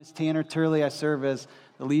It's Tanner Turley. I serve as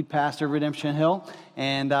the lead pastor of Redemption Hill.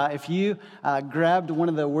 And if you grabbed one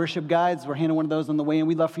of the worship guides, we're handing one of those on the way in.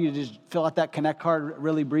 We'd love for you to just fill out that Connect card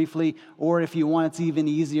really briefly. Or if you want, it's even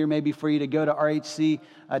easier maybe for you to go to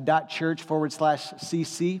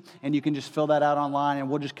rhc.church/cc, and you can just fill that out online, and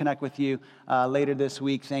we'll just connect with you later this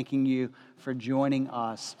week, thanking you for joining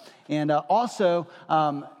us. And also,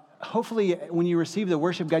 hopefully, when you receive the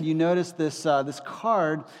worship guide, you notice this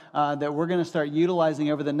card that we're going to start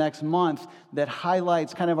utilizing over the next month that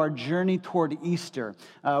highlights kind of our journey toward Easter.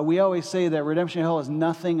 We always say that Redemption Hill is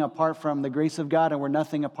nothing apart from the grace of God, and we're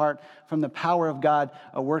nothing apart from the power of God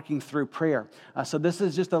working through prayer. So this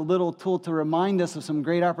is just a little tool to remind us of some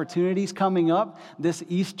great opportunities coming up this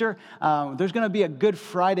Easter. There's going to be a Good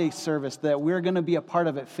Friday service that we're going to be a part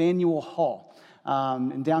of at Faneuil Hall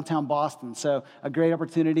in downtown Boston. So a great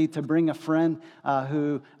opportunity to bring a friend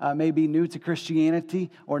who may be new to Christianity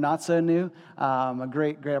or not so new. A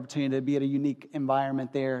great opportunity to be at a unique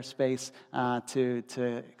environment there, space to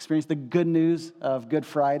experience the good news of Good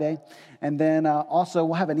Friday. And then also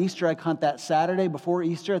we'll have an Easter egg hunt that Saturday before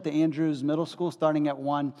Easter at the Andrews Middle School starting at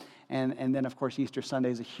 1. And then, of course, Easter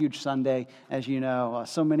Sunday is a huge Sunday. As you know,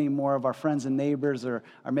 so many more of our friends and neighbors are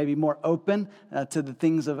maybe more open to the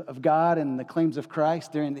things of God and the claims of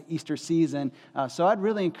Christ during the Easter season. So I'd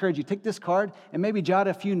really encourage you, take this card and maybe jot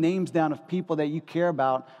a few names down of people that you care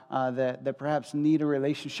about that perhaps need a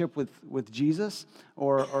relationship with Jesus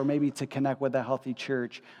or maybe to connect with a healthy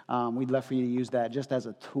church. We'd love for you to use that just as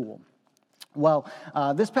a tool. Well,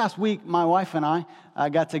 this past week, my wife and I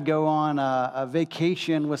got to go on a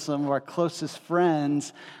vacation with some of our closest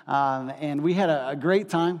friends, and we had a great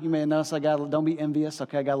time. You may have noticed don't be envious,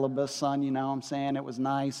 okay? I got a little bit of sun, you know what I'm saying? It was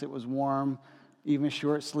nice, it was warm, even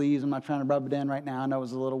short sleeves. I'm not trying to rub it in right now. I know it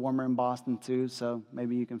was a little warmer in Boston too, so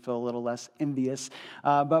maybe you can feel a little less envious.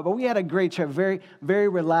 But we had a great trip, very, very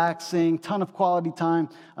relaxing, ton of quality time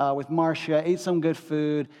with Marcia, ate some good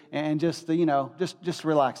food, and just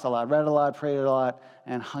relaxed a lot, read a lot, prayed a lot,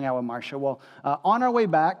 and hung out with Marcia. Well, on our way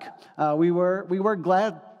back, we were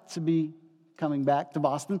glad to be coming back to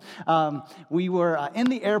Boston. We were in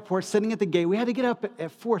the airport, sitting at the gate. We had to get up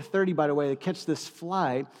at 4:30, by the way, to catch this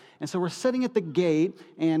flight. And so we're sitting at the gate,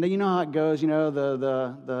 and you know how it goes. You know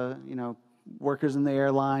the workers in the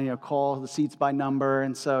airline, call the seats by number.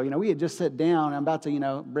 And so we had just sat down. I'm about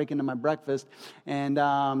to break into my breakfast, and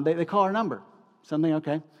they call our number. Something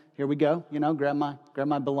okay. Here we go. Grab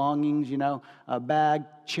my belongings. A bag,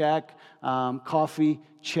 check. Coffee,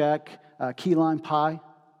 check. Key lime pie,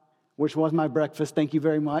 which was my breakfast. Thank you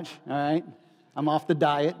very much. All right. I'm off the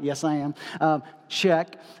diet. Yes, I am.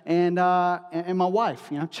 Check. And my wife,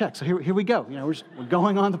 check. So here we go. We're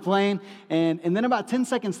going on the plane. And then about 10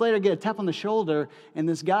 seconds later, I get a tap on the shoulder. And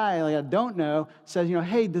this guy, I don't know, says,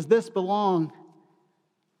 hey, does this belong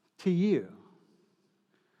to you?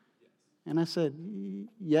 And I said,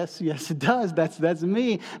 yes, it does. That's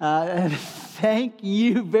me. Thank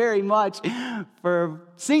you very much for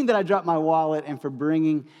seeing that I dropped my wallet and for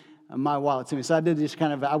bringing my wallet to me. So I did just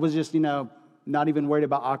I was just, not even worried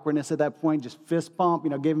about awkwardness at that point, just fist bump,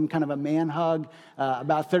 gave him kind of a man hug.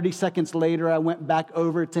 About 30 seconds later, I went back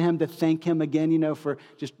over to him to thank him again, for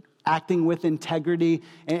just acting with integrity.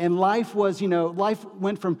 And life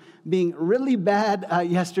went from being really bad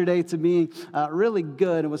yesterday to being really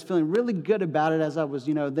good. I was feeling really good about it as I was,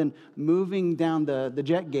 then moving down the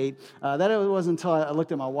jet gate. That wasn't until I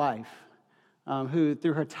looked at my wife. Who,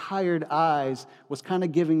 through her tired eyes, was kind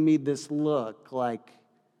of giving me this look like,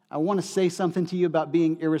 I want to say something to you about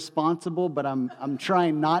being irresponsible, but I'm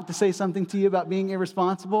trying not to say something to you about being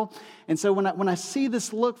irresponsible. And so when I see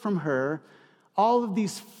this look from her, all of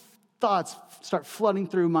these thoughts start flooding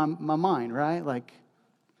through my mind, right? Like,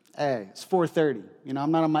 hey, it's 4:30.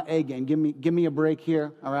 I'm not on my A game. Give me a break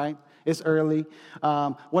here, all right? It's early.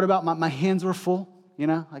 What about my hands were full?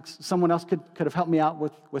 Like someone else could have helped me out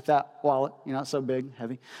with that wallet. It's so big,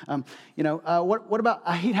 heavy. What about,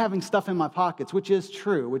 I hate having stuff in my pockets, which is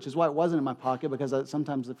true, which is why it wasn't in my pocket, because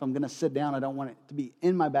sometimes if I'm going to sit down, I don't want it to be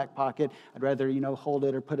in my back pocket. I'd rather, hold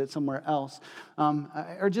it or put it somewhere else.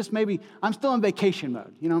 Or just maybe I'm still in vacation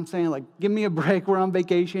mode. You know what I'm saying? Like, give me a break. We're on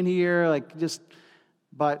vacation here.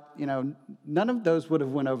 But, none of those would have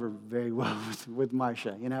went over very well with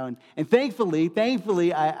Marcia, And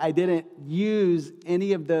thankfully, I didn't use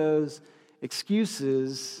any of those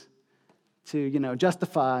excuses to,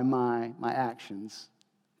 justify my actions.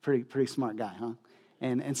 Pretty smart guy, huh?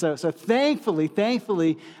 And so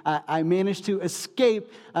thankfully, I managed to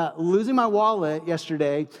escape losing my wallet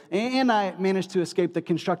yesterday, and I managed to escape the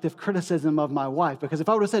constructive criticism of my wife. Because if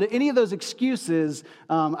I would have said any of those excuses,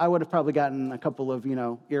 I would have probably gotten a couple of,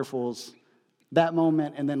 earfuls That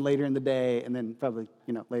moment, and then later in the day, and then probably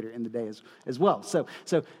later in the day as well. So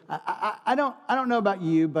I don't know about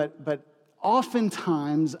you, but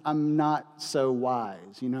oftentimes I'm not so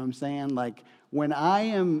wise. You know what I'm saying? Like when I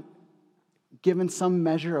am given some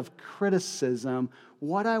measure of criticism,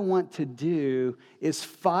 what I want to do is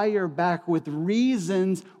fire back with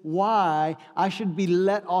reasons why I should be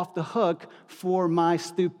let off the hook for my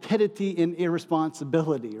stupidity and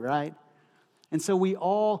irresponsibility, right? And so we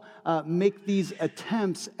all make these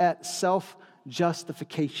attempts at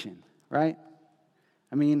self-justification, right?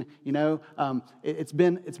 I mean, it's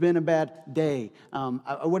been a bad day.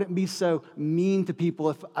 I wouldn't be so mean to people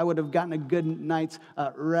if I would have gotten a good night's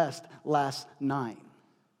rest last night.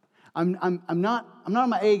 I'm not on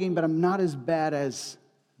my A game, but I'm not as bad as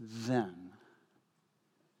them.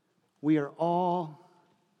 We are all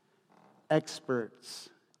experts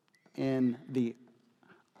in the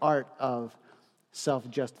art of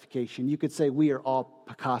self-justification. You could say we are all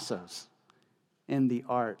Picassos in the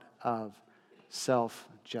art of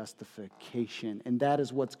self-justification. And that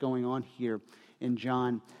is what's going on here in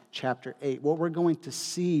John chapter 8. What we're going to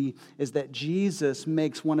see is that Jesus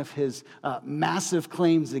makes one of his massive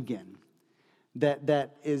claims again.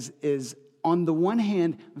 That is on the one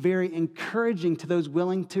hand, very encouraging to those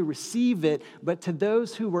willing to receive it, but to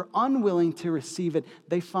those who were unwilling to receive it,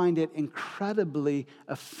 they find it incredibly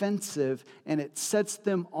offensive, and it sets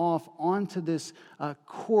them off onto this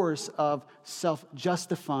course of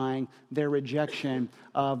self-justifying their rejection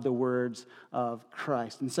of the words of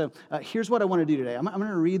Christ. And so here's what I want to do today. I'm going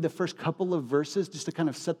to read the first couple of verses just to kind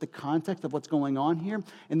of set the context of what's going on here,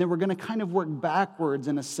 and then we're going to kind of work backwards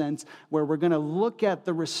in a sense where we're going to look at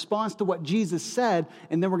the response to what Jesus said,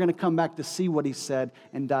 and then we're going to come back to see what he said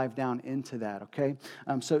and dive down into that, okay?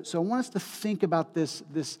 So I want us to think about this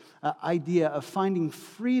idea of finding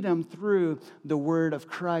freedom through the word of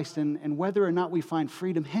Christ, and whether or not we find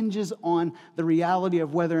freedom hinges on the reality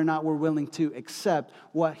of whether or not we're willing to accept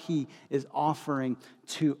what he is offering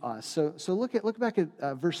to us. So look back at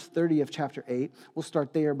verse 30 of chapter 8. We'll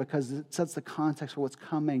start there because it sets the context for what's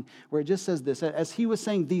coming, where it just says this. As he was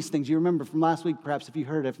saying these things, you remember from last week, perhaps if you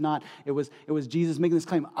heard it. If not, it was Jesus making this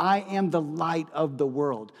claim, I am the light of the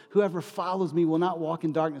world. Whoever follows me will not walk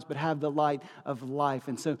in darkness, but have the light of life.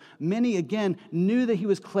 And so many, again, knew that he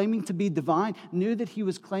was claiming to be divine, knew that he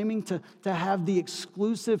was claiming to have the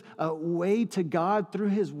exclusive way to God through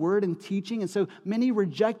his word and teaching. And so many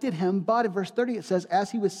rejected him, but in verse 30 it says, as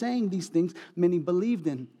he was saying these things, many believed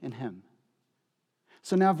in him.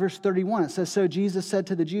 So now verse 31, it says, so Jesus said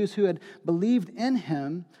to the Jews who had believed in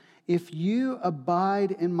him, if you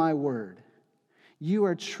abide in my word, you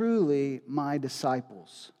are truly my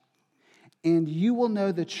disciples, and you will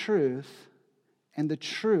know the truth, and the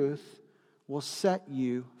truth will set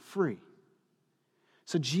you free.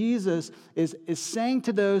 So Jesus is saying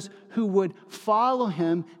to those who would follow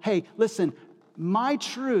him, hey, listen, my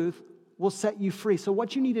truth will set you free. So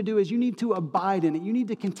what you need to do is you need to abide in it. You need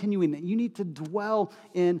to continue in it. You need to dwell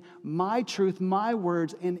in my truth, my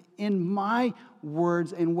words, and in my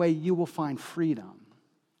words and way you will find freedom.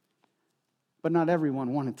 But not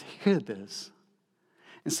everyone wanted to hear this.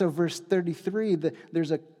 And so verse 33,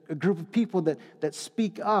 there's a group of people that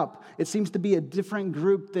speak up. It seems to be a different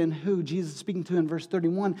group than who Jesus is speaking to in verse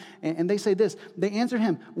 31. And they say this, they answer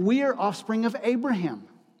him, we are offspring of Abraham.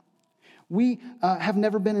 We have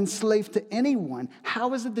never been enslaved to anyone.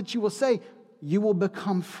 How is it that you will say, you will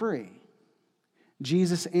become free?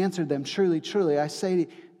 Jesus answered them, truly, truly, I say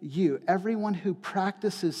to you, everyone who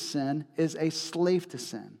practices sin is a slave to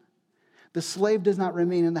sin. The slave does not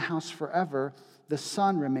remain in the house forever. The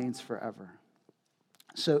son remains forever.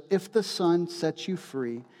 So if the Son sets you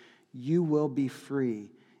free, you will be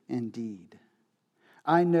free indeed.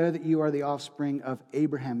 I know that you are the offspring of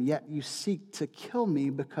Abraham, yet you seek to kill me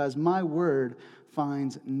because my word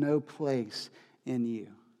finds no place in you.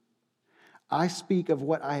 I speak of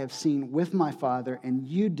what I have seen with my father, and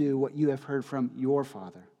you do what you have heard from your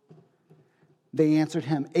father. They answered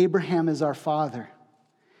him, Abraham is our father.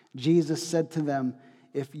 Jesus said to them,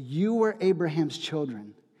 if you were Abraham's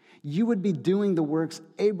children, you would be doing the works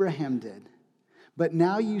Abraham did. But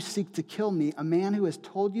now you seek to kill me, a man who has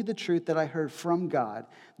told you the truth that I heard from God.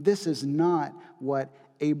 This is not what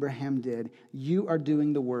Abraham did. You are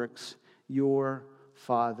doing the works your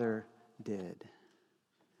father did.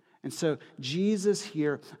 And so Jesus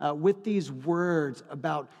here, with these words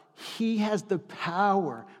about he has the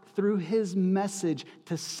power through his message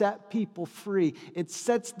to set people free. It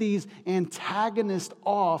sets these antagonists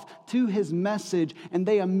off to his message, and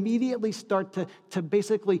they immediately start to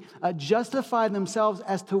basically justify themselves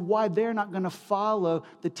as to why they're not going to follow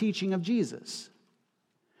the teaching of Jesus.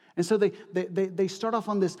 And so they start off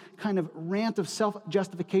on this kind of rant of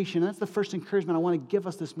self-justification. That's the first encouragement I want to give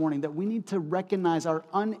us this morning, that we need to recognize our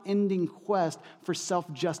unending quest for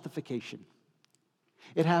self-justification.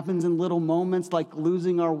 It happens in little moments like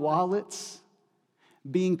losing our wallets,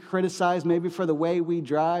 being criticized maybe for the way we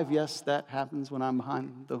drive. Yes, that happens when I'm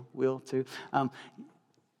behind the wheel too.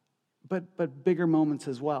 But bigger moments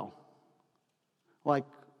as well. Like,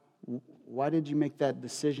 why did you make that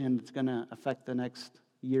decision that's going to affect the next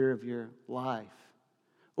year of your life?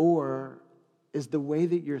 Or is the way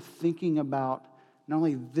that you're thinking about not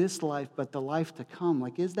only this life, but the life to come,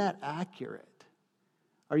 like, is that accurate?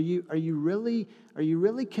 Are you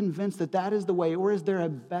really convinced that that is the way, or is there a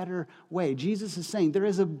better way? Jesus is saying there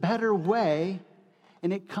is a better way,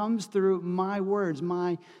 and it comes through my words,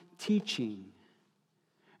 my teaching.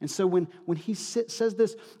 And so when he says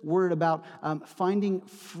this word about finding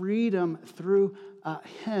freedom through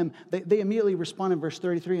him, they immediately respond in verse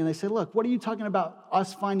 33, and they say, look, what are you talking about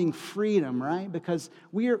us finding freedom, right? Because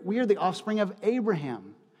we are the offspring of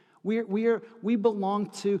Abraham. We belong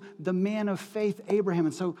to the man of faith, Abraham.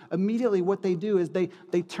 And so immediately what they do is they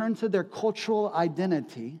turn to their cultural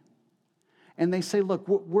identity, and they say, look,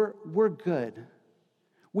 we're good.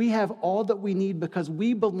 We have all that we need because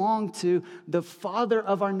we belong to the father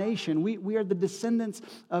of our nation. We are the descendants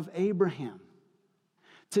of Abraham.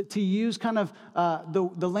 To use kind of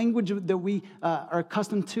the language that we are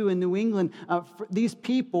accustomed to in New England, for these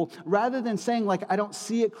people, rather than saying, like, I don't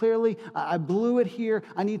see it clearly, I blew it here,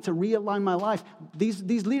 I need to realign my life, these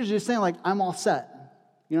leaders are just saying, like, I'm all set.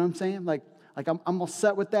 You know what I'm saying? Like I'm all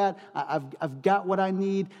set with that. I've got what I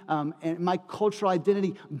need, and my cultural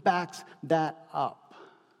identity backs that up.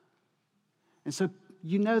 And so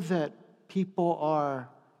you know that people are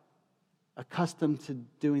accustomed to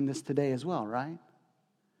doing this today as well, right?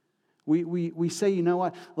 We say, you know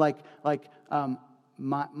what,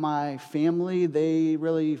 my family, they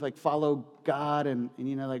really like follow God, and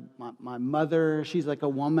you know, like my mother, she's like a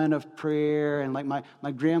woman of prayer, and like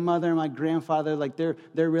my grandmother and my grandfather, like they're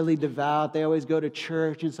really devout. They always go to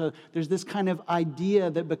church, and so there's this kind of idea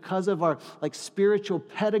that because of our like spiritual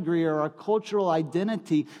pedigree or our cultural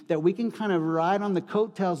identity, that we can kind of ride on the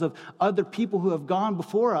coattails of other people who have gone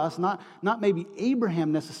before us, not maybe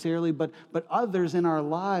Abraham necessarily, but others in our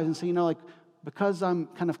lives, and so, you know, like, because I'm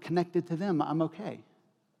kind of connected to them, I'm okay.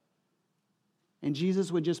 And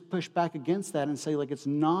Jesus would just push back against that and say, like, it's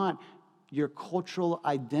not your cultural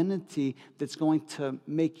identity that's going to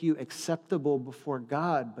make you acceptable before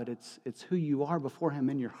God, but it's who you are before him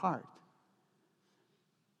in your heart.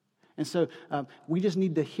 And so we just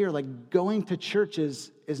need to hear, like, going to church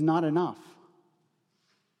is not enough.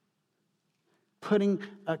 Putting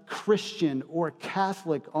a Christian or a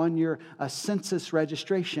Catholic on your census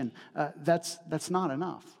registration, that's not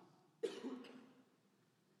enough.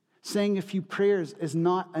 Saying a few prayers is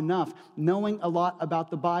not enough. Knowing a lot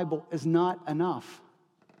about the Bible is not enough.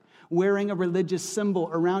 Wearing a religious symbol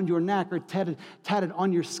around your neck or tatted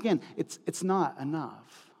on your skin, it's not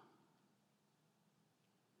enough.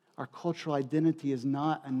 Our cultural identity is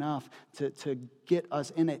not enough to get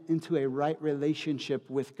us into a right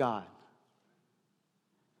relationship with God.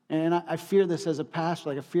 And I fear this as a pastor,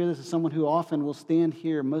 like I fear this as someone who often will stand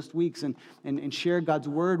here most weeks and share God's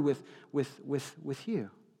word with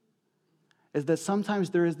you. Is that sometimes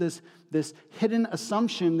there is this hidden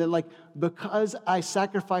assumption that, like, because I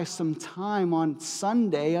sacrifice some time on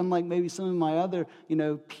Sunday, unlike maybe some of my other,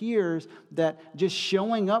 peers, that just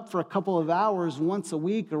showing up for a couple of hours once a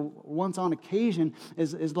week or once on occasion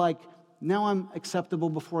is like, now I'm acceptable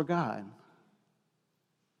before God.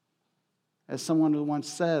 As someone who once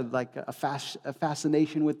said, like, a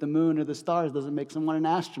fascination with the moon or the stars doesn't make someone an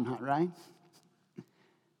astronaut, right?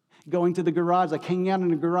 Going to the garage, like hanging out in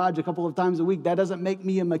the garage a couple of times a week, that doesn't make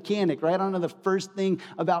me a mechanic, right? I don't know the first thing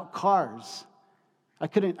about cars. I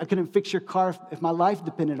couldn't fix your car if my life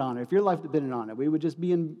depended on it. If your life depended on it, we would just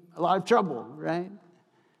be in a lot of trouble, right?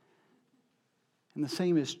 And the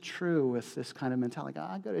same is true with this kind of mentality. Like,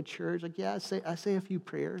 I go to church, like, yeah, I say a few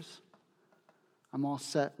prayers. I'm all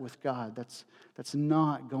set with God. That's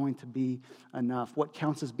not going to be enough. What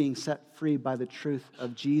counts as being set free by the truth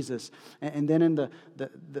of Jesus. And then in the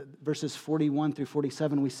verses 41 through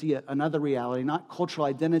 47, we see another reality, not cultural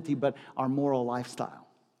identity, but our moral lifestyle.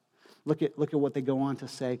 Look at what they go on to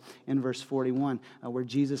say in verse 41, where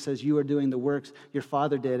Jesus says, you are doing the works your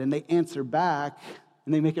father did. And they answer back,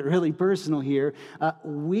 and they make it really personal here,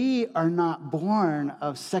 we are not born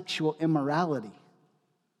of sexual immorality.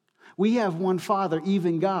 We have one Father,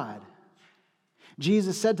 even God.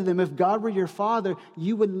 Jesus said to them, if God were your Father,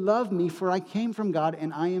 you would love me, for I came from God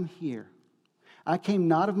and I am here. I came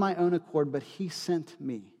not of my own accord, but he sent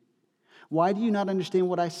me. Why do you not understand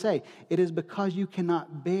what I say? It is because you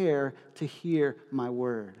cannot bear to hear my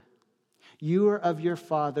word. You are of your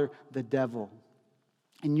father, the devil,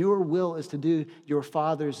 and your will is to do your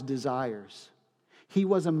father's desires. He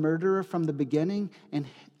was a murderer from the beginning and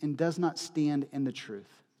does not stand in the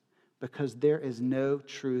truth, because there is no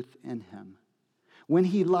truth in him. When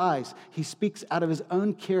he lies, he speaks out of his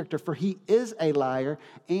own character, for he is a liar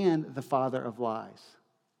and the father of lies.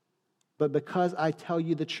 But because I tell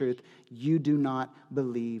you the truth, you do not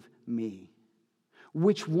believe me.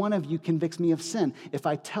 Which one of you convicts me of sin? If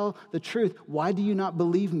I tell the truth, why do you not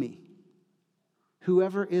believe me?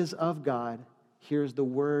 Whoever is of God hears the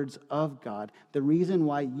words of God. The reason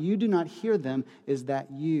why you do not hear them is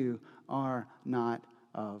that you are not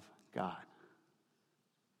of God.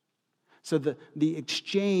 So the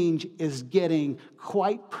exchange is getting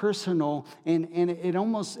quite personal, and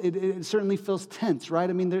it certainly feels tense, right?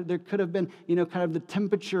 I mean, there could have been, kind of the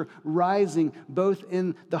temperature rising both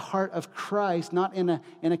in the heart of Christ, not in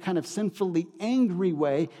a kind of sinfully angry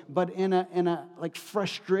way, but in a like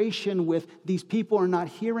frustration with these people are not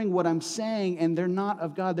hearing what I'm saying, and they're not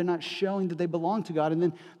of God. They're not showing that they belong to God. And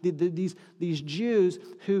then these Jews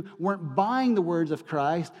who weren't buying the words of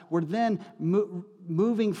Christ were then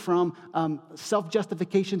moving from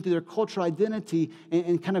self-justification through their cultural identity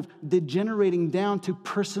and kind of degenerating down to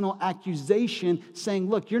personal accusation, saying,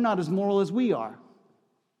 look, you're not as moral as we are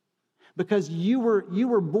because you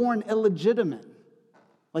were born illegitimate.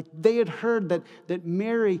 Like they had heard that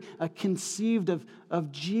Mary conceived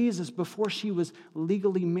of Jesus before she was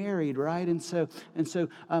legally married, right? And so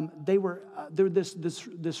they were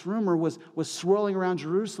this rumor was swirling around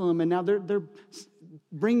Jerusalem, and now they're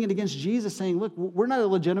bringing it against Jesus, saying, look, we're not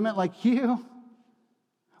illegitimate like you.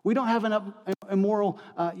 We don't have an immoral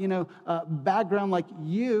background like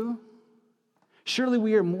you. Surely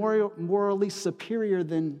we are morally superior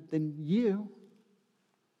than you.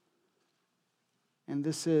 And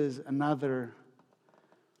this is another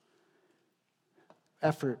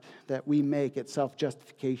effort that we make at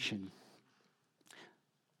self-justification.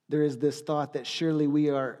 There is this thought that surely we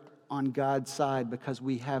are on God's side because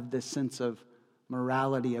we have this sense of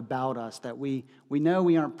morality about us, that we know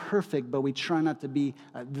we aren't perfect, but we try not to be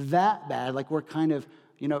that bad, like we're kind of,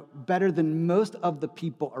 better than most of the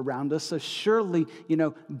people around us. So surely,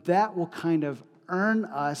 that will kind of earn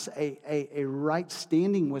us a right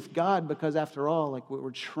standing with God, because after all, like what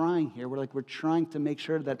we're trying here, we're trying to make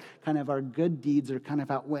sure that kind of our good deeds are kind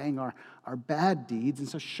of outweighing our bad deeds. And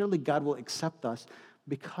so surely God will accept us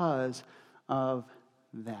because of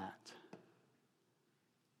that.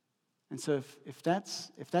 And so if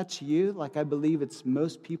that's you, like I believe it's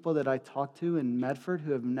most people that I talk to in Medford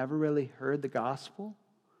who have never really heard the gospel,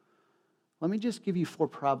 let me just give you 4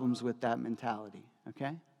 problems with that mentality,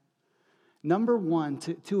 okay? Number 1,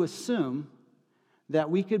 to assume that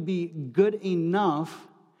we could be good enough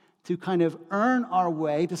to kind of earn our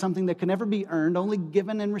way to something that can never be earned, only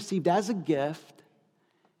given and received as a gift.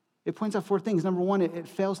 It points out 4 things. Number 1, it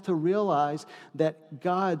fails to realize that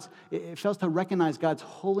it fails to recognize God's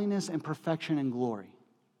holiness and perfection and glory.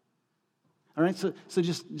 All right, so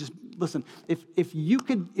just listen. If you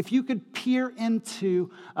could peer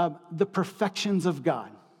into the perfections of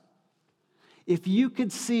God, if you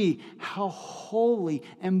could see how holy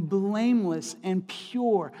and blameless and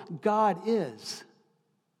pure God is,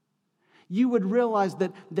 you would realize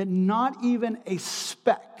that not even a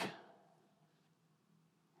speck.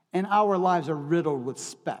 And our lives are riddled with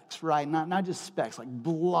specks, right? Not just specks, like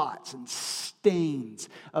blots and stains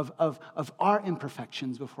of our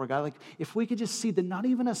imperfections before God. Like if we could just see that not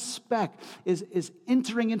even a speck is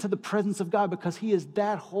entering into the presence of God because He is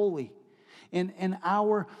that holy. And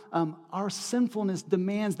our sinfulness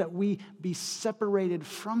demands that we be separated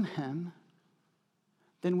from Him,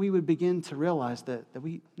 then we would begin to realize that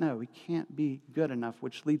we can't be good enough,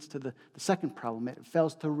 which leads to the second problem. It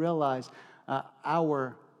fails to realize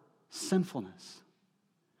our sinfulness,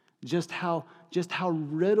 just how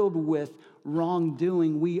riddled with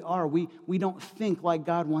wrongdoing we are. We don't think like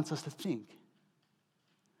God wants us to think.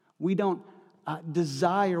 We don't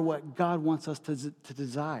desire what God wants us to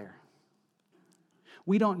desire.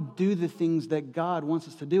 We don't do the things that God wants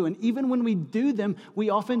us to do. And even when we do them, we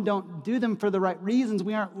often don't do them for the right reasons.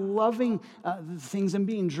 We aren't loving the things and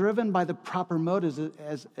being driven by the proper motives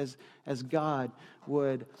as God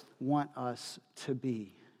would want us to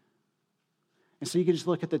be. And so you can just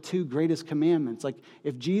look at the 2 greatest commandments. Like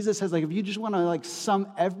if Jesus says, like if you just want to like sum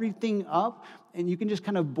everything up and you can just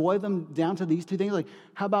kind of boil them down to these 2 things, like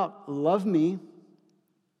how about love me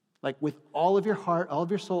Like with all of your heart, all of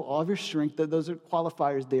your soul, all of your strength. Those are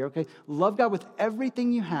qualifiers there, okay? Love God with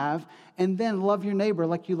everything you have, and then love your neighbor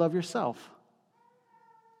like you love yourself.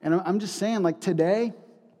 And I'm just saying, like today,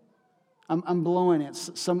 I'm blowing it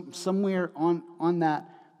somewhere on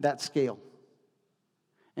that scale.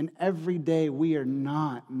 And every day we are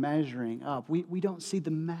not measuring up. We don't see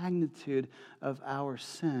the magnitude of our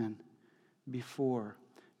sin before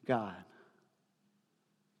God.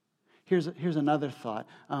 Here's another thought.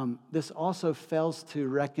 This also fails to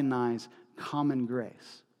recognize common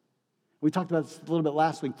grace. We talked about this a little bit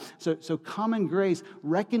last week. So common grace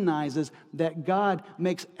recognizes that God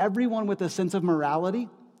makes everyone with a sense of morality.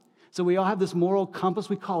 So we all have this moral compass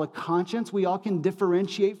we call a conscience. We all can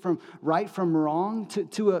differentiate from right from wrong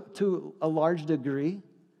to a large degree.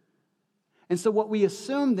 And so what we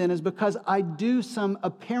assume then is because I do some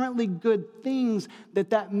apparently good things,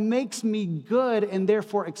 that makes me good and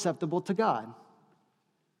therefore acceptable to God.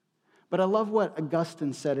 But I love what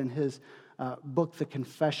Augustine said in his book, The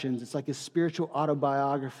Confessions. It's like his spiritual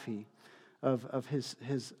autobiography of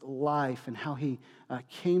his life and how he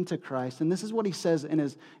came to Christ. And this is what he says in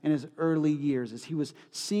his early years as he was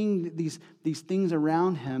seeing these things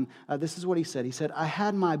around him. This is what he said. He said, I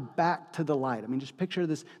had my back to the light. I mean, just picture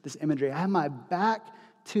this imagery. I had my back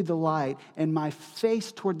to the light and my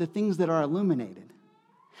face toward the things that are illuminated.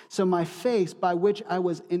 So my face, by which I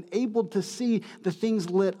was enabled to see the things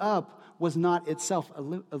lit up, was not itself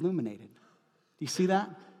illuminated. Do you see that?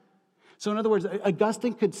 So in other words,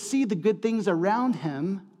 Augustine could see the good things around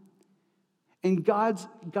him, and God's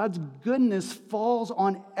goodness falls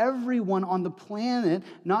on everyone on the planet,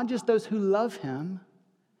 not just those who love him.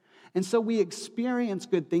 And so we experience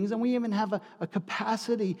good things, and we even have a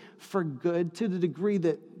capacity for good to the degree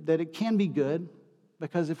that it can be good,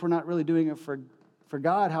 because if we're not really doing it for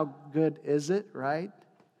God, how good is it, right?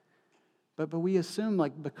 But we assume,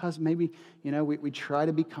 like, because maybe, we try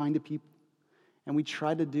to be kind to people, and we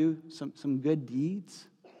try to do some good deeds,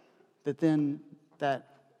 that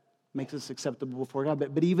makes us acceptable before God.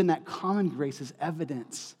 But even that common grace is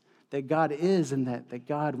evidence that God is, and that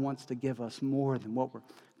God wants to give us more than what we're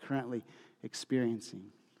currently experiencing.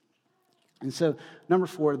 And so, number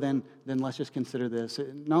 4, then let's just consider this.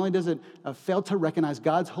 Not only does it fail to recognize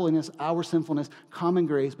God's holiness, our sinfulness, common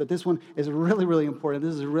grace, but this one is really, really important.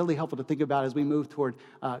 This is really helpful to think about as we move toward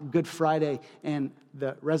Good Friday and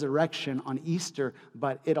the resurrection on Easter,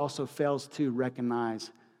 but it also fails to recognize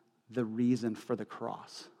the reason for the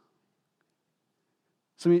cross.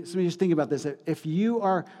 So let me just think about this. If you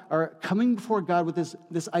are coming before God with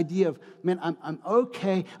this idea of, man, I'm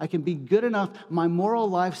okay, I can be good enough, my moral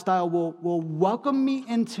lifestyle will welcome me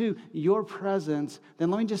into your presence,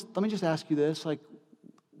 then let me just ask you this, like,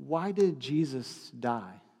 why did Jesus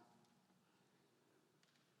die?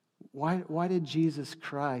 Why did Jesus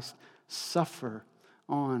Christ suffer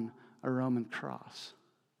on a Roman cross?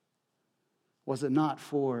 Was it not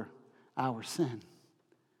for our sin?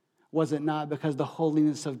 Was it not because the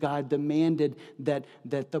holiness of God demanded that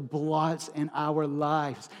the blots in our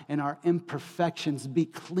lives and our imperfections be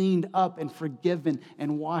cleaned up and forgiven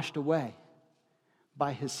and washed away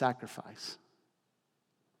by his sacrifice?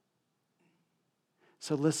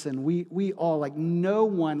 So listen, we all, like no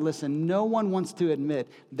one wants to admit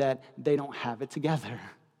that they don't have it together.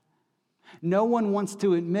 No one wants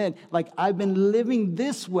to admit, like, I've been living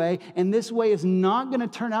this way, and this way is not going to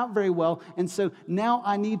turn out very well, and so now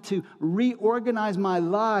I need to reorganize my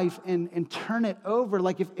life and turn it over.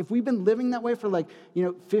 Like, if we've been living that way for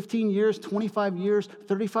 15 years, 25 years,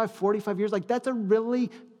 35, 45 years, like, that's a really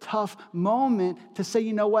tough moment to say,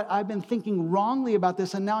 you know what, I've been thinking wrongly about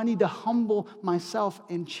this, and now I need to humble myself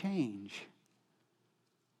and change.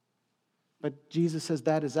 But Jesus says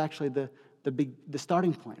that is actually the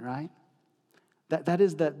starting point, right? That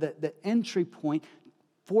is the entry point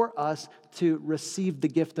for us to receive the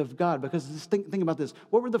gift of God. Because think about this.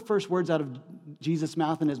 What were the first words out of Jesus'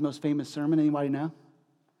 mouth in his most famous sermon? Anybody know?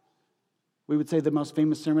 We would say the most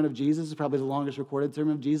famous sermon of Jesus is probably the longest recorded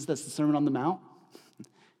sermon of Jesus. That's the Sermon on the Mount.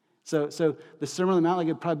 So the Sermon on the Mount, like,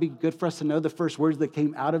 it'd probably be good for us to know the first words that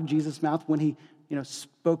came out of Jesus' mouth when he,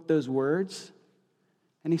 spoke those words.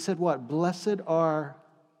 And he said what? Blessed are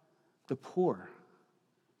the poor.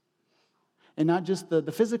 And not just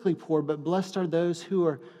the physically poor, but blessed are those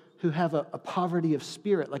who have a poverty of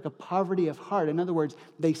spirit, like a poverty of heart. In other words,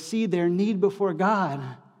 they see their need before God.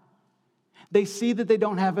 They see that they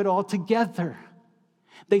don't have it all together.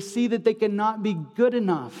 They see that they cannot be good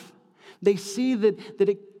enough. They see that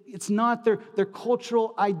it's not their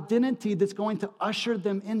cultural identity that's going to usher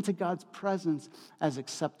them into God's presence as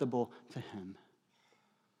acceptable to him.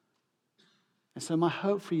 And so my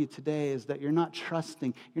hope for you today is that you're not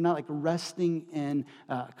trusting, you're not like resting in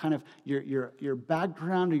kind of your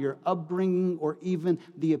background or your upbringing or even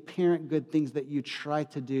the apparent good things that you try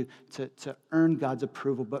to do to earn God's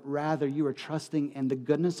approval, but rather you are trusting in the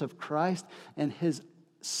goodness of Christ and his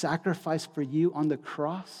sacrifice for you on the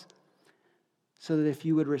cross, so that if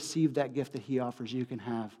you would receive that gift that he offers, you can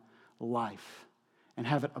have life and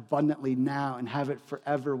have it abundantly now and have it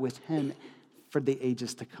forever with him for the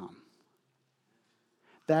ages to come.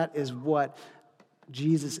 That is what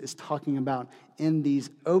Jesus is talking about in these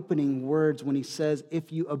opening words when he says,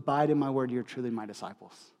 if you abide in my word, you're truly my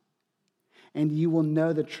disciples. And you will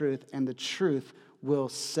know the truth, and the truth will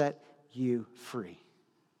set you free.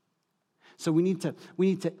 So we need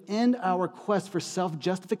to end our quest for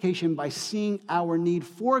self-justification by seeing our need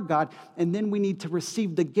for God, and then we need to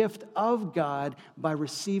receive the gift of God by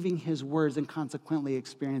receiving his words and consequently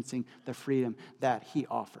experiencing the freedom that he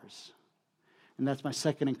offers. And that's my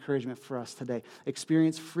second encouragement for us today.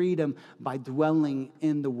 Experience freedom by dwelling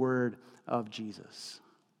in the word of Jesus.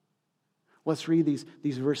 Let's read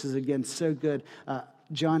these verses again. So good.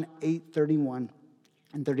 John 8:31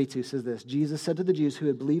 and 32 says this. Jesus said to the Jews who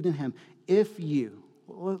had believed in him, if you,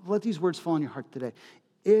 let these words fall on your heart today.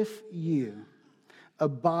 If you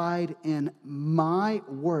abide in my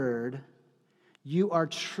word, you are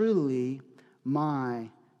truly my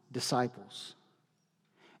disciples.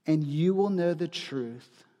 And you will know the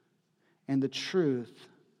truth, and the truth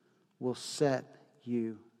will set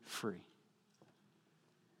you free.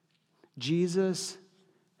 Jesus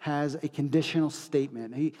has a conditional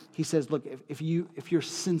statement. He says, look, if you're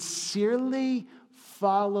sincerely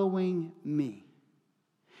following me,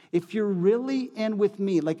 if you're really in with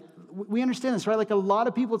me, like we understand this, right? Like a lot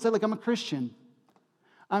of people would say, like, I'm a Christian.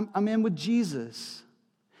 I'm in with Jesus.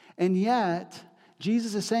 And yet,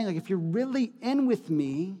 Jesus is saying, like, if you're really in with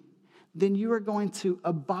me, then you are going to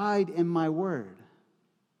abide in my word.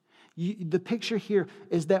 The picture here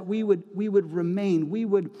is that we would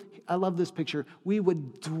remain, I love this picture, we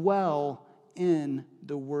would dwell in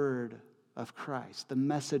the word of Christ, the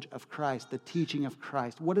message of Christ, the teaching of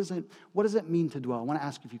Christ. What does it mean to dwell? I want to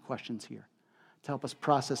ask you a few questions here to help us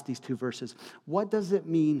process these two verses. What does it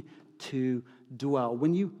mean to dwell?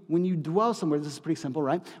 When you dwell somewhere, this is pretty simple,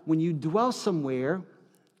 right? When you dwell somewhere,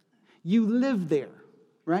 you live there,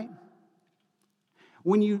 right?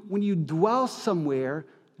 When you dwell somewhere,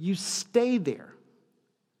 you stay there.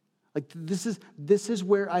 Like this is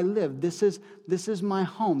where I live. This is my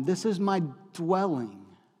home. This is my dwelling.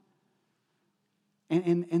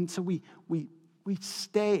 And so we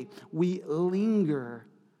stay, we linger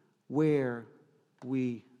where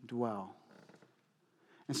we dwell.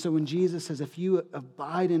 And so when Jesus says, if you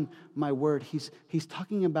abide in my word, he's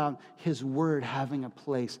talking about his word having a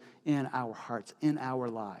place in our hearts, in our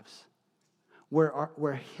lives,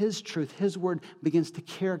 where his truth, his word begins to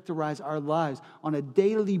characterize our lives on a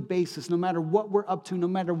daily basis, no matter what we're up to, no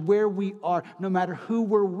matter where we are, no matter who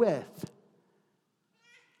we're with.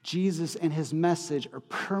 Jesus and his message are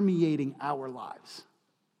permeating our lives.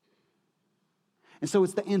 And so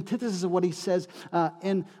it's the antithesis of what he says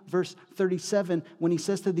in verse 37 when he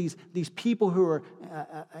says to these people who are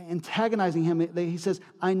antagonizing him. He says,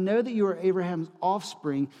 I know that you are Abraham's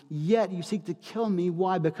offspring, yet you seek to kill me.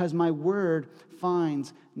 Why? Because my word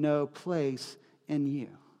finds no place in you.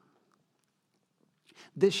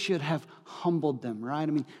 This should have humbled them, right?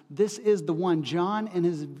 I mean, this is the one. John,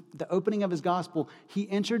 in the opening of his gospel, he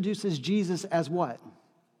introduces Jesus as what?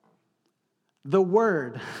 The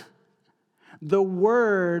Word. The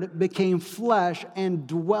Word became flesh and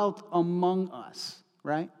dwelt among us,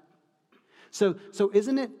 right? So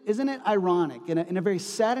isn't it ironic in a very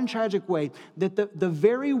sad and tragic way that the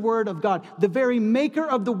very Word of God, the very maker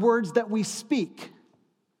of the words that we speak,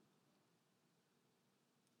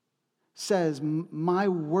 says, my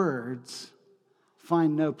words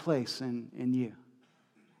find no place in you.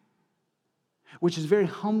 Which is very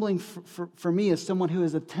humbling for me as someone who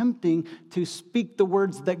is attempting to speak the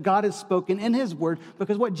words that God has spoken in his word.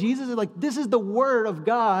 Because what Jesus is like, this is the word of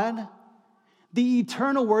God, the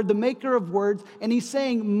eternal word, the maker of words. And he's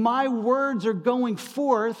saying, my words are going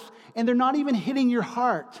forth and they're not even hitting your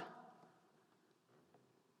heart.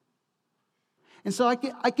 And so I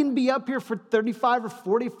can be up here for 35 or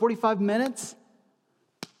 40, 45 minutes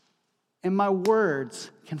and my words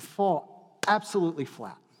can fall absolutely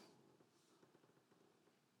flat.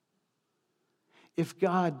 If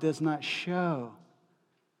God does not show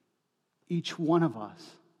each one of us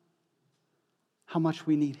how much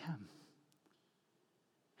we need him,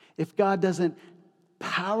 if God doesn't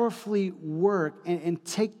powerfully work and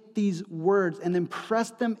take these words and then press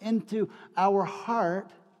them into our heart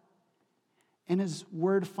and his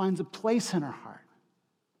word finds a place in our heart,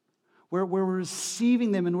 where we're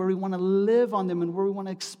receiving them and where we want to live on them and where we want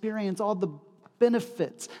to experience all the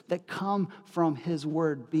benefits that come from his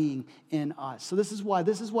word being in us. So this is why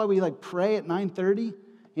we pray at 9:30,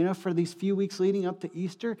 for these few weeks leading up to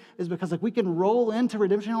Easter, is because we can roll into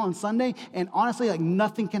Redemption Hill on Sunday and honestly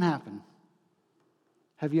nothing can happen.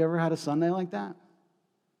 Have you ever had a Sunday like that?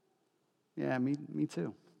 Yeah, me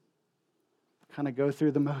too. Kind of go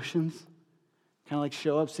through the motions, kind of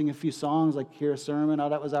show up, sing a few songs, hear a sermon. Oh,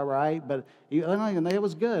 that was all right, but it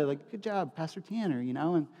was good. Good job, Pastor Tanner,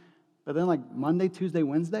 but then Monday, Tuesday,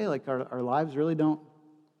 Wednesday, our lives really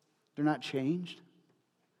they're not changed.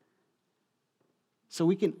 So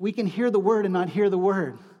we can hear the word and not hear the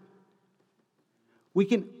word. We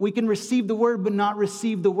can receive the word but not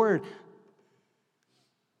receive the word.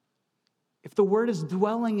 If the word is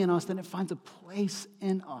dwelling in us, then it finds a place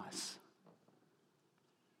in us.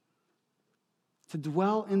 To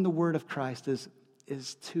dwell in the word of Christ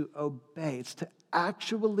is to obey. It's to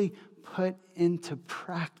actually put into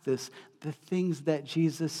practice the things that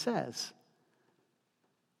Jesus says.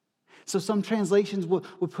 So some translations will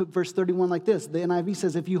put verse 31 like this. The NIV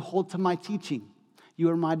says, if you hold to my teaching, you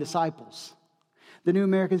are my disciples. The New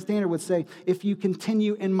American Standard would say, if you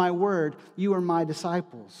continue in my word, you are my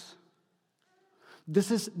disciples. This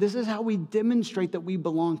is how we demonstrate that we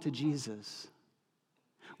belong to Jesus.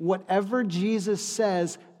 Whatever Jesus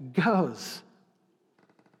says goes.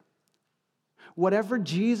 Whatever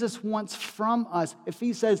Jesus wants from us, if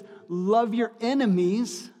he says, love your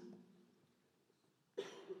enemies,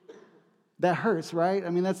 that hurts, right?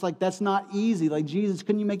 That's not easy. Jesus,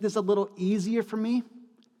 can you make this a little easier for me?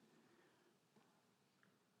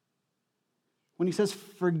 When he says,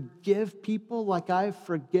 forgive people like I've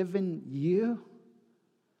forgiven you.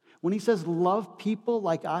 When he says, love people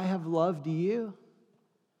like I have loved you.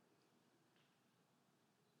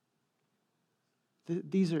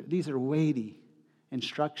 These are weighty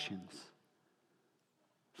instructions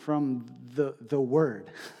from the word.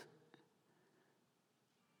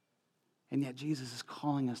 And yet Jesus is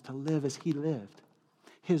calling us to live as he lived.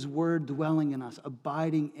 His word dwelling in us,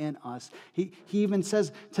 abiding in us. He even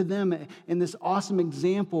says to them in this awesome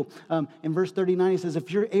example, in verse 39, he says,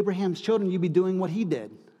 if you're Abraham's children, you'd be doing what he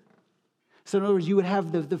did. So in other words, you would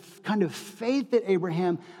have the kind of faith that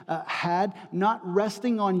Abraham had, not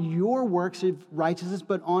resting on your works of righteousness,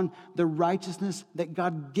 but on the righteousness that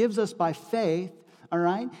God gives us by faith, all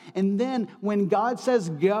right? And then when God says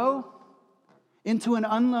go into an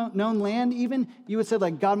unknown land even, you would say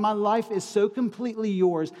God, my life is so completely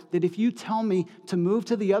yours that if you tell me to move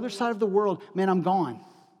to the other side of the world, man, I'm gone.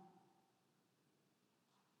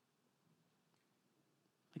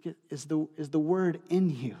 Is the word in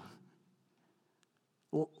you?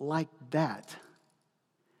 Like that.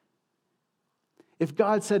 If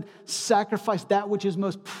God said, sacrifice that which is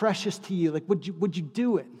most precious to you, would you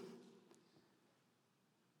do it?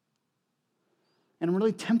 And I'm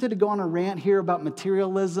really tempted to go on a rant here about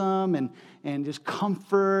materialism and just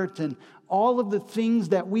comfort and all of the things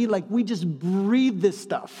that we just breathe this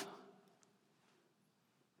stuff.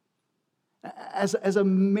 As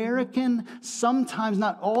American, sometimes,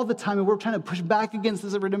 not all the time, and we're trying to push back against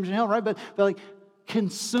this at Redemption Hill, right? But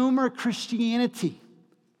consumer Christianity,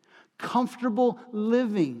 comfortable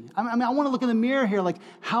living. I want to look in the mirror here,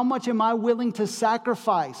 how much am I willing to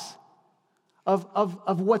sacrifice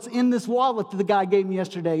of what's in this wallet that the guy gave me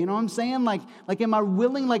yesterday? You know what I'm saying? Am I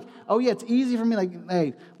willing, oh yeah, it's easy for me,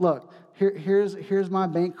 hey, look, here's my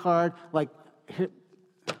bank card, here,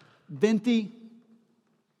 Venti,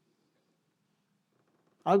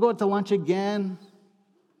 I'll go out to lunch again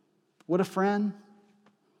with a friend.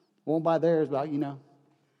 Won't buy theirs, but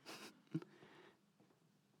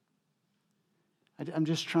I'm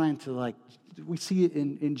just trying to we see it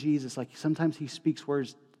in Jesus. Sometimes he speaks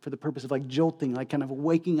words for the purpose of jolting, kind of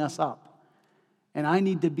waking us up. And I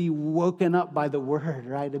need to be woken up by the word,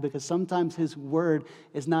 right? Because sometimes his word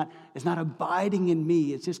is not abiding in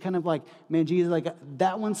me. It's just kind of man, Jesus,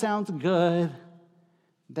 that one sounds good.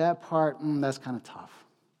 That part, that's kind of tough.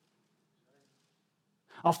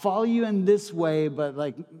 I'll follow you in this way, but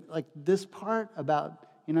this part about,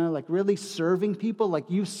 really serving people,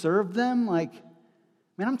 you serve them, man,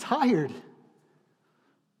 I'm tired.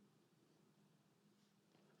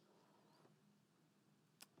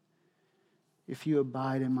 If you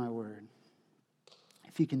abide in my word,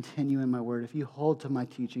 if you continue in my word, if you hold to my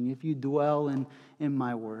teaching, if you dwell in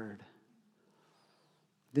my word,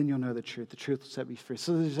 then you'll know the truth. The truth will set me free.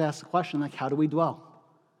 So just ask the question, how do we dwell?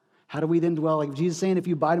 How do we then dwell? Jesus saying, if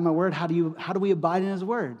you abide in my word, how do we abide in his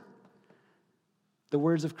word? The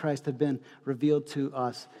words of Christ have been revealed to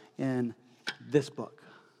us in this book.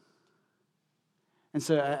 And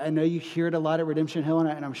so I know you hear it a lot at Redemption Hill,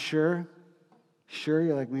 and I'm sure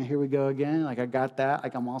you're like, man, here we go again. Like, I got that.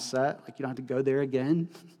 Like, I'm all set. Like, you don't have to go there again.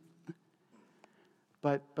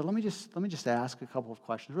 But let me just ask a couple of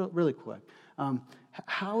questions really quick.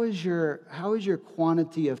 How is your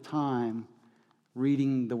quantity of time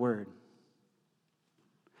reading the Word?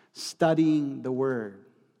 Studying the Word.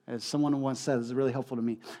 As someone once said, this is really helpful to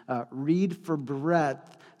me. Read for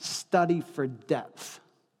breadth, study for depth.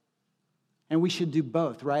 And we should do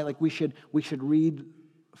both, right? Like we should read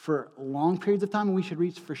for long periods of time, and we should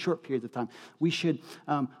read for short periods of time. We should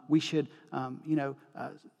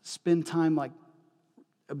spend time like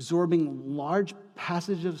absorbing large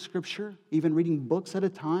passages of Scripture, even reading books at a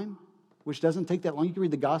time, which doesn't take that long. You can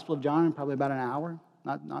read the Gospel of John in probably about an hour,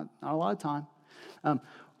 not a lot of time.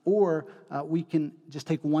 Or we can just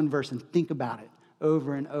take one verse and think about it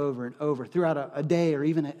over and over and over throughout a day or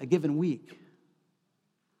even a given week.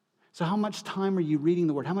 So how much time are you reading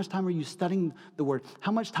the Word? How much time are you studying the Word?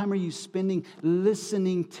 How much time are you spending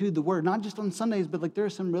listening to the Word? Not just on Sundays, but like there are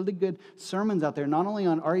some really good sermons out there, not only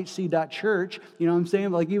on rhc.church, you know what I'm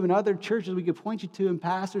saying, but like even other churches we could point you to and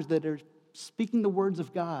pastors that are speaking the words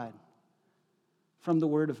of God from the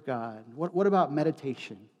Word of God. What about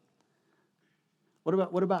meditation?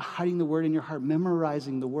 What about hiding the Word in your heart,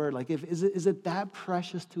 memorizing the Word? Like, is it that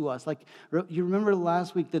precious to us? Like, you remember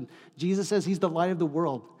last week that Jesus says He's the light of the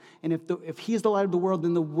world. And if He is the light of the world,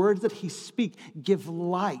 then the words that He speaks give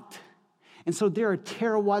light. And so there are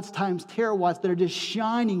terawatts times terawatts that are just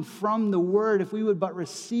shining from the Word if we would but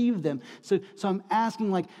receive them. So I'm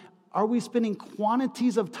asking, like, are we spending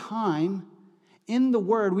quantities of time in the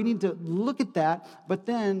Word? We need to look at that, but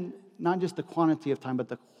then not just the quantity of time, but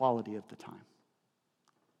the quality of the time.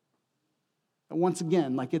 Once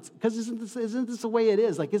again, like it's because isn't this the way it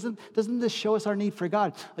is? Like doesn't this show us our need for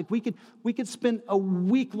God? Like we could spend a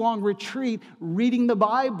week-long retreat reading the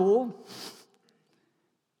Bible,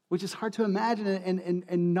 which is hard to imagine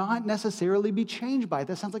and not necessarily be changed by it.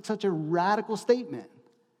 That sounds like such a radical statement.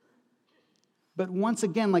 But once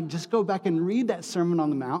again, like just go back and read that Sermon on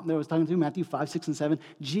the Mount that I was talking to, Matthew 5, 6, and 7.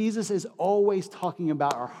 Jesus is always talking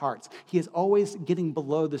about our hearts. He is always getting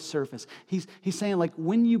below the surface. He's saying, like,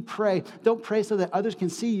 when you pray, don't pray so that others can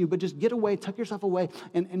see you, but just get away, tuck yourself away,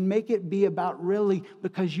 and make it be about really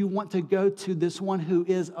because you want to go to this one who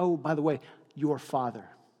is, oh, by the way, your Father.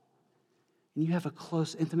 And you have a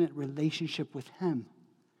close, intimate relationship with Him.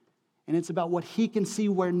 And it's about what He can see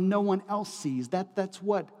where no one else sees. That's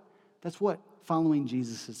what following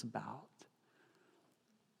Jesus is about.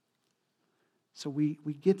 So we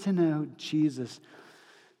get to know Jesus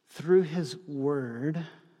through His Word.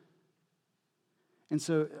 And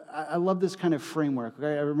so I love this kind of framework.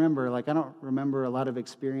 Okay? I don't remember a lot of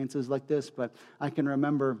experiences like this, but I can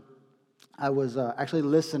remember I was actually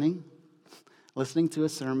listening to a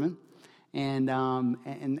sermon, and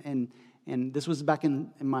this was back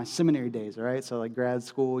in my seminary days, all right? So like grad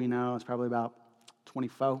school, it's probably about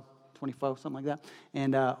 24, something like that.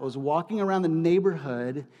 And I was walking around the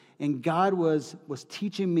neighborhood, and God was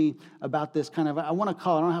teaching me about this kind of, I want to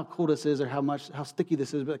call it, I don't know how cool this is or how sticky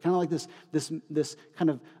this is, but kind of like this kind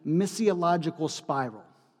of missiological spiral,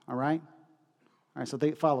 all right? All right, so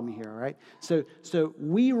follow me here, all right? So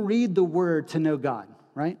we read the Word to know God,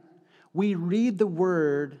 right? We read the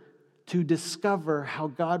Word to discover how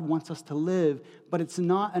God wants us to live, but it's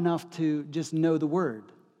not enough to just know the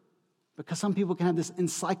Word. Because some people can have this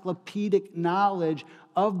encyclopedic knowledge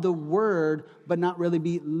of the Word, but not really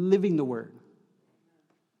be living the Word.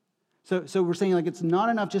 So we're saying like it's not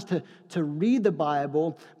enough just to read the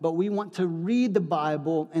Bible, but we want to read the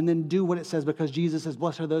Bible and then do what it says, because Jesus says,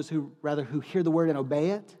 blessed are those who hear the Word and obey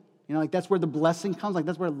it. Like that's where the blessing comes. Like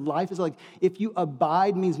that's where life is. Like if you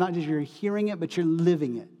abide means not just you're hearing it, but you're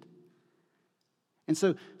living it. And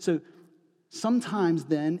so sometimes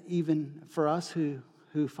then, even for us who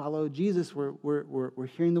follow Jesus, we're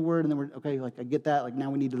hearing the Word, and then we're, okay, like I get that, like now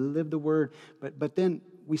we need to live the Word, but then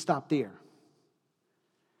we stop there.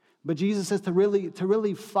 But Jesus says to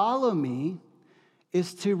really follow me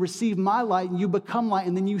is to receive my light, and you become light,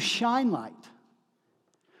 and then you shine light.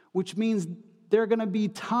 Which means there are going to be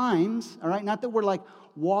times, all right, not that we're like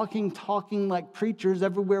walking, talking like preachers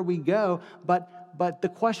everywhere we go, but the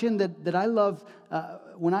question that I love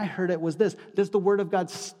when I heard it was this: does the Word of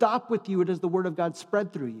God stop with you, or does the Word of God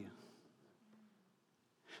spread through you?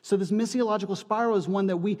 So this missiological spiral is one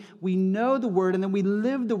that we know the Word, and then we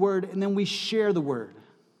live the Word, and then we share the Word.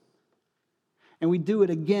 And we do it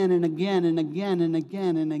again and again and again and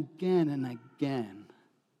again and again and again.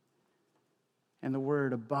 And the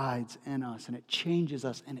word abides in us, and it changes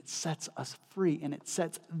us, and it sets us free, and it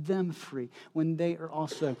sets them free when they are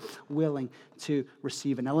also willing to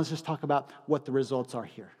receive it. Now let's just talk about what the results are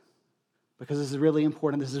here, because this is really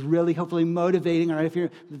important. This is really hopefully motivating. All right,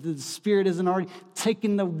 if the Spirit isn't already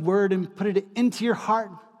taking the word and put it into your heart.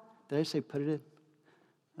 Did I say put it in?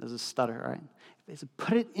 That was a stutter, all right? If it's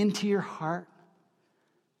put it into your heart,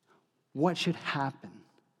 what should happen?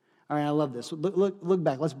 All right, I love this. Look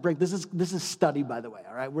back. Let's break. This is study, by the way,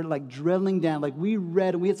 all right? We're like drilling down. Like we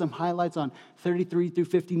had some highlights on 33 through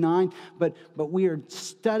 59, but we are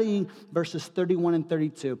studying verses 31 and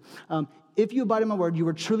 32. If you abide in my word, you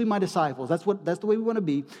are truly my disciples. That's the way we want to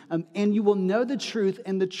be. And you will know the truth,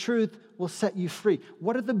 and the truth will set you free.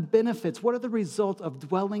 What are the benefits? What are the results of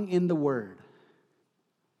dwelling in the word?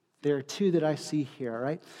 There are two that I see here, all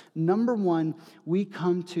right? Number one, we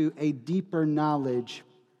come to a deeper knowledge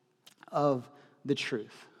of the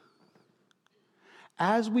truth.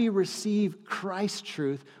 As we receive Christ's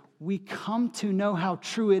truth, we come to know how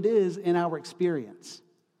true it is in our experience.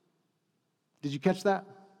 Did you catch that?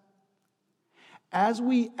 As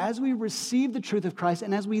we receive the truth of Christ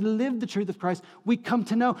and as we live the truth of Christ, we come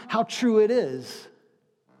to know how true it is.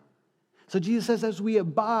 So Jesus says, as we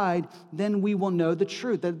abide, then we will know the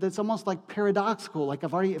truth. That's almost like paradoxical. Like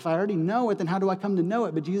if I already know it, then how do I come to know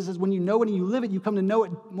it? But Jesus says, when you know it and you live it, you come to know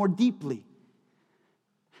it more deeply.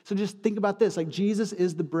 So just think about this. Like Jesus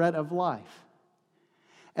is the bread of life.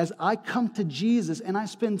 As I come to Jesus and I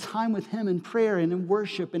spend time with him in prayer and in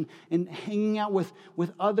worship and hanging out with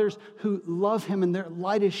others who love him and their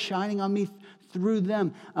light is shining on me through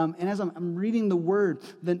them. And as I'm reading the word,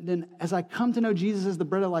 then as I come to know Jesus as the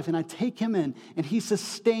bread of life and I take him in and he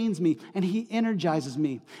sustains me and he energizes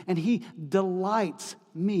me and he delights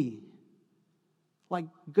me like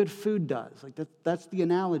good food does. Like that's the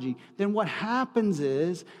analogy. Then what happens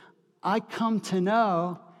is I come to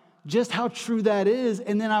know just how true that is,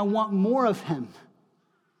 and then I want more of him.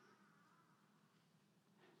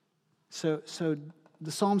 So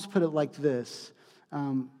the Psalms put it like this.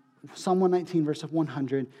 Psalm 119, verse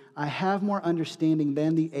 100, I have more understanding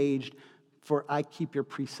than the aged, for I keep your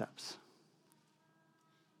precepts.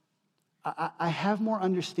 I have more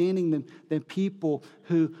understanding than people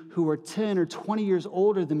who are 10 or 20 years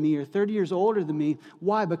older than me or 30 years older than me.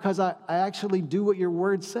 Why? Because I actually do what your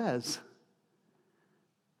word says.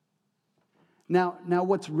 Now,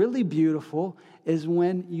 what's really beautiful is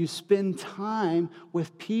when you spend time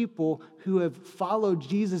with people who have followed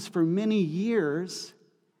Jesus for many years,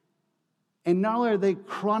 and not only are they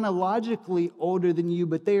chronologically older than you,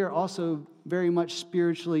 but they are also very much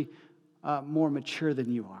spiritually more mature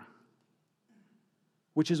than you are.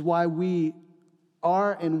 Which is why we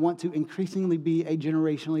are and want to increasingly be a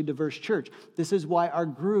generationally diverse church. This is why our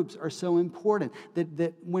groups are so important.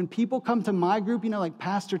 That when people come to my group, like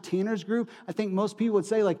Pastor Tanner's group, I think most people would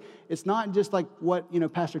say, like, it's not just like what,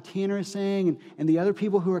 Pastor Tanner is saying and the other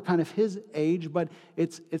people who are kind of his age, but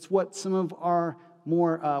it's what some of our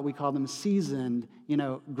more, we call them seasoned,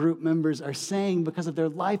 group members are saying because of their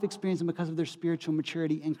life experience and because of their spiritual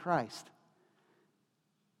maturity in Christ.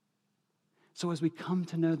 So as we come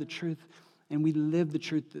to know the truth and we live the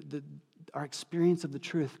truth, our experience of the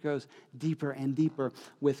truth goes deeper and deeper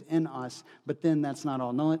within us. But then that's not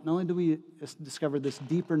all. Not only do we discover this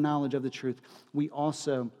deeper knowledge of the truth, we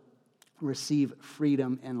also receive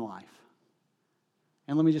freedom in life.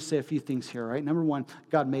 And let me just say a few things here, right? Number one,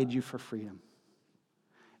 God made you for freedom.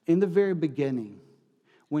 In the very beginning,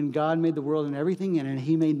 when God made the world and everything in it, and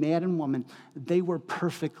he made man and woman, they were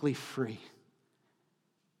perfectly free.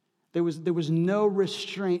 There was no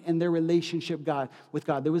restraint in their relationship with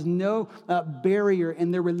God. There was no barrier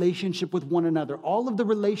in their relationship with one another. All of the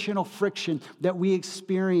relational friction that we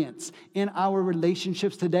experience in our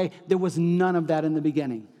relationships today, there was none of that in the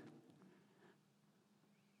beginning.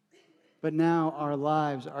 But now our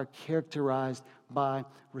lives are characterized by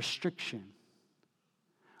restriction.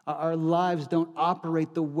 Our lives don't operate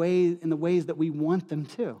in the ways that we want them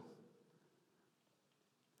to.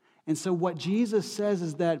 And so what Jesus says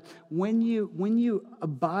is that when you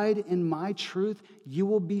abide in my truth, you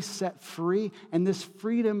will be set free. And this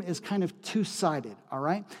freedom is kind of two-sided, all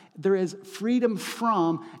right? There is freedom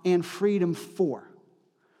from and freedom for.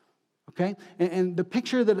 Okay? And the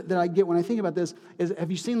picture that I get when I think about this is,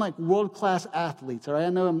 have you seen like world-class athletes? All right, I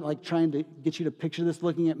know I'm like trying to get you to picture this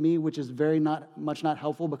looking at me, which is very not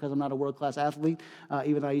helpful because I'm not a world-class athlete,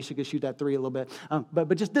 even though I used to go shoot that three a little bit.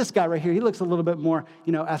 But just this guy right here, he looks a little bit more,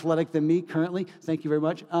 athletic than me currently. Thank you very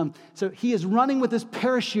much. So he is running with this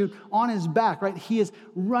parachute on his back, right? He is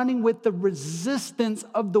running with the resistance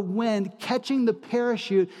of the wind, catching the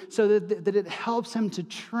parachute so that it helps him to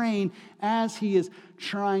train as he is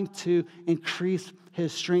trying to increase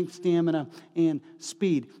his strength, stamina, and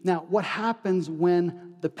speed. Now, what happens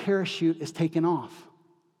when the parachute is taken off?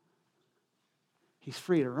 He's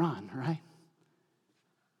free to run, right?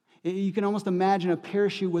 You can almost imagine a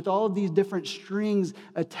parachute with all of these different strings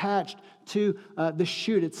attached to the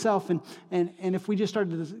chute itself. And if we just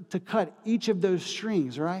started to cut each of those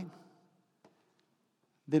strings, right,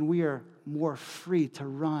 then we are more free to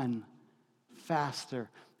run faster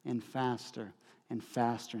and faster and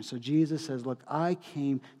faster. And so Jesus says, look, I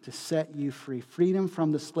came to set you free. Freedom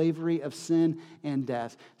from the slavery of sin and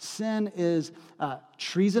death. Sin is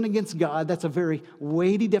treason against God. That's a very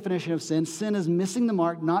weighty definition of sin. Sin is missing the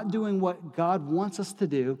mark, not doing what God wants us to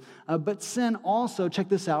do. But sin also, check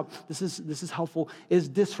this out, this is helpful, is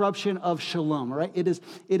disruption of shalom, right? It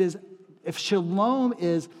is if shalom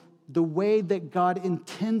is the way that God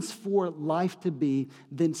intends for life to be,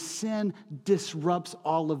 then sin disrupts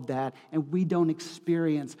all of that, and we don't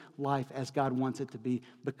experience life as God wants it to be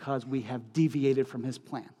because we have deviated from his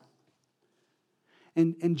plan.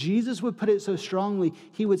 And Jesus would put it so strongly,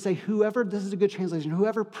 he would say, this is a good translation,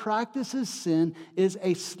 whoever practices sin is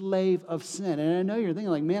a slave of sin. And I know you're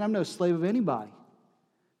thinking like, man, I'm no slave of anybody.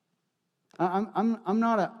 I'm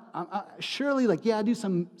not surely like, yeah, I do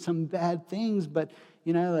some bad things, but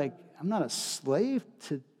I'm not a slave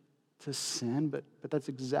to sin, but that's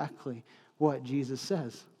exactly what Jesus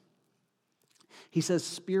says. He says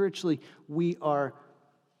spiritually we are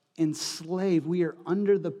enslaved. We are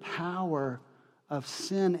under the power of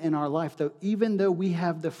sin in our life. Even though we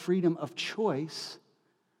have the freedom of choice,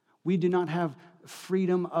 we do not have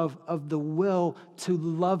freedom of the will to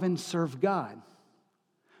love and serve God.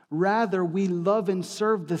 Rather, we love and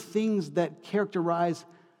serve the things that characterize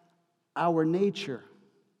our nature,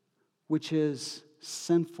 which is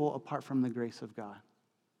sinful apart from the grace of God.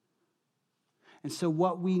 And so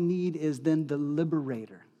what we need is then the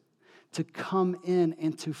liberator to come in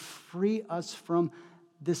and to free us from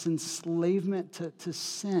this enslavement to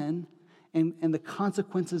sin and the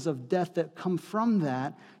consequences of death that come from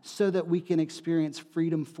that so that we can experience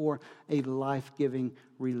freedom for a life-giving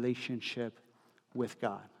relationship with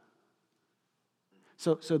God.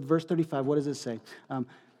 So verse 35, what does it say?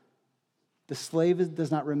 The slave does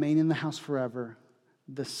not remain in the house forever.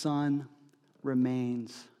 The son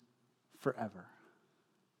remains forever.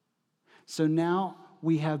 So now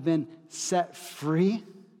we have been set free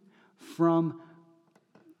from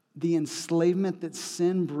the enslavement that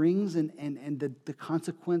sin brings and the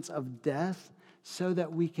consequence of death so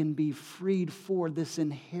that we can be freed for this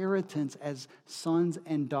inheritance as sons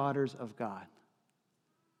and daughters of God.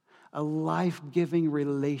 A life-giving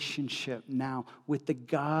relationship now with the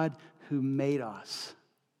God who made us,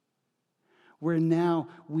 where now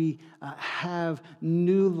we have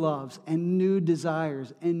new loves and new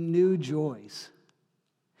desires and new joys.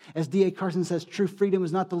 As D.A. Carson says, true freedom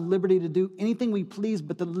is not the liberty to do anything we please,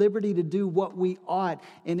 but the liberty to do what we ought.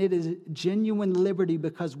 And it is genuine liberty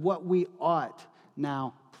because what we ought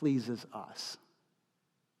now pleases us.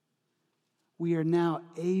 We are now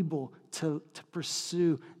able to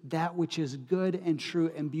pursue that which is good and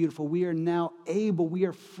true and beautiful. We are now able, we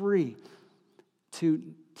are free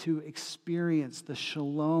to experience the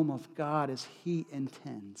shalom of God as he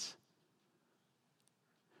intends.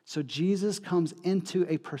 So Jesus comes into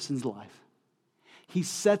a person's life. He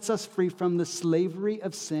sets us free from the slavery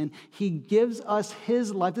of sin. He gives us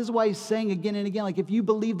his life. This is why he's saying again and again, like, if you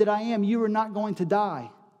believe that I am, you are not going to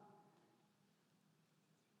die.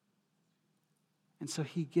 And so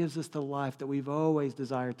he gives us the life that we've always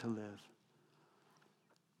desired to live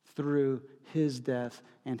through his death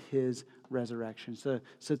and his resurrection. So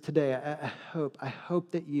today, I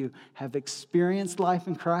hope that you have experienced life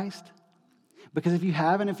in Christ. Because if you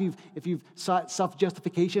haven't, if you've sought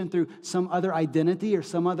self-justification through some other identity or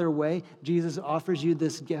some other way, Jesus offers you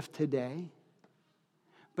this gift today.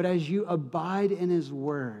 But as you abide in his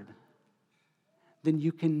word, then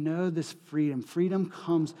you can know this freedom. Freedom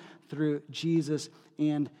comes through Jesus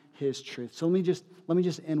and his truth. So let me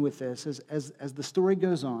just end with this. As the story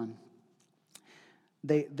goes on,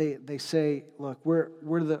 they say, look, we're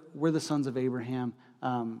the sons of Abraham.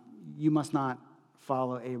 You must not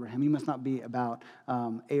follow Abraham. He must not be about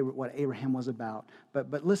what Abraham was about.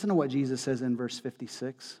 But listen to what Jesus says in verse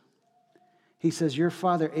 56. He says, your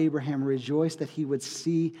father Abraham rejoiced that he would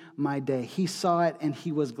see my day. He saw it and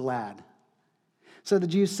he was glad. So the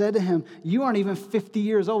Jews said to him, you aren't even 50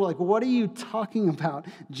 years old. Like, what are you talking about,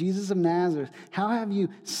 Jesus of Nazareth? How have you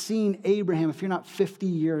seen Abraham if you're not 50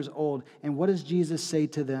 years old? And what does Jesus say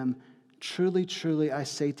to them? Truly, truly, I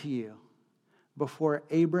say to you, before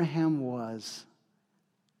Abraham was,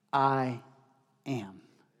 I am.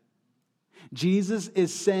 Jesus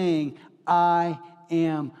is saying, I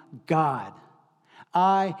am God.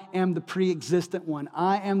 I am the pre-existent one.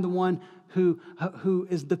 I am the one who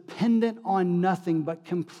is dependent on nothing but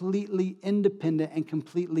completely independent and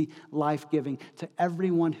completely life-giving to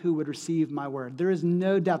everyone who would receive my word. There is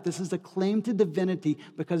no doubt this is a claim to divinity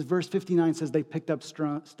because verse 59 says they picked up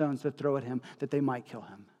stones to throw at him that they might kill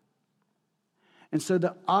him. And so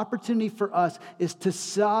the opportunity for us is to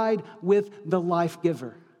side with the life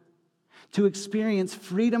giver, to experience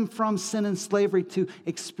freedom from sin and slavery, to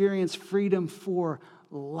experience freedom for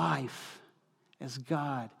life as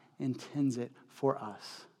God intends it for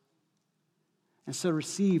us. And so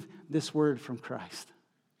receive this word from Christ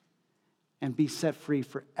and be set free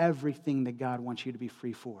for everything that God wants you to be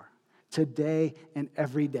free for, today and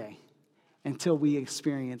every day, until we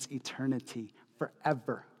experience eternity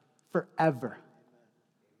forever, forever,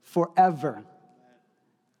 forever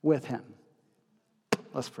with him.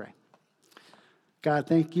 Let's pray. God,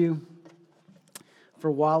 thank you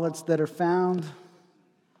for wallets that are found.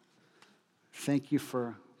 Thank you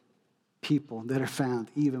for people that are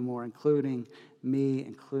found even more, including me,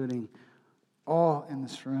 including all in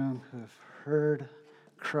this room who have heard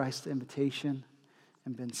Christ's invitation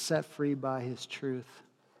and been set free by his truth.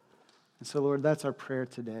 And so, Lord, that's our prayer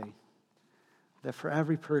today, that for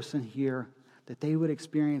every person here, that they would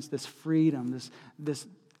experience this freedom, this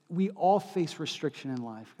we all face restriction in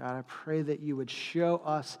life. God, I pray that you would show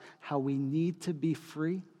us how we need to be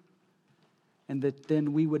free, and that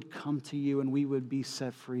then we would come to you and we would be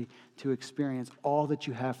set free to experience all that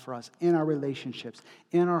you have for us in our relationships,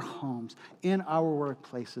 in our homes, in our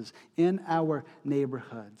workplaces, in our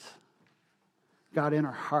neighborhoods. God, in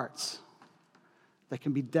our hearts that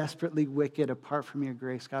can be desperately wicked apart from your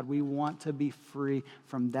grace. God, we want to be free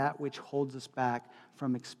from that which holds us back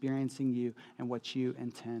from experiencing you and what you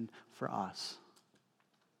intend for us.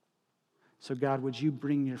 So God, would you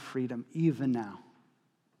bring your freedom even now?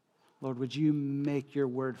 Lord, would you make your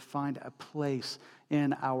word find a place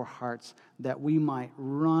in our hearts that we might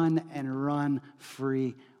run and run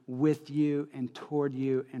free with you and toward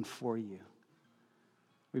you and for you.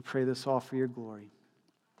 We pray this all for your glory.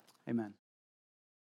 Amen.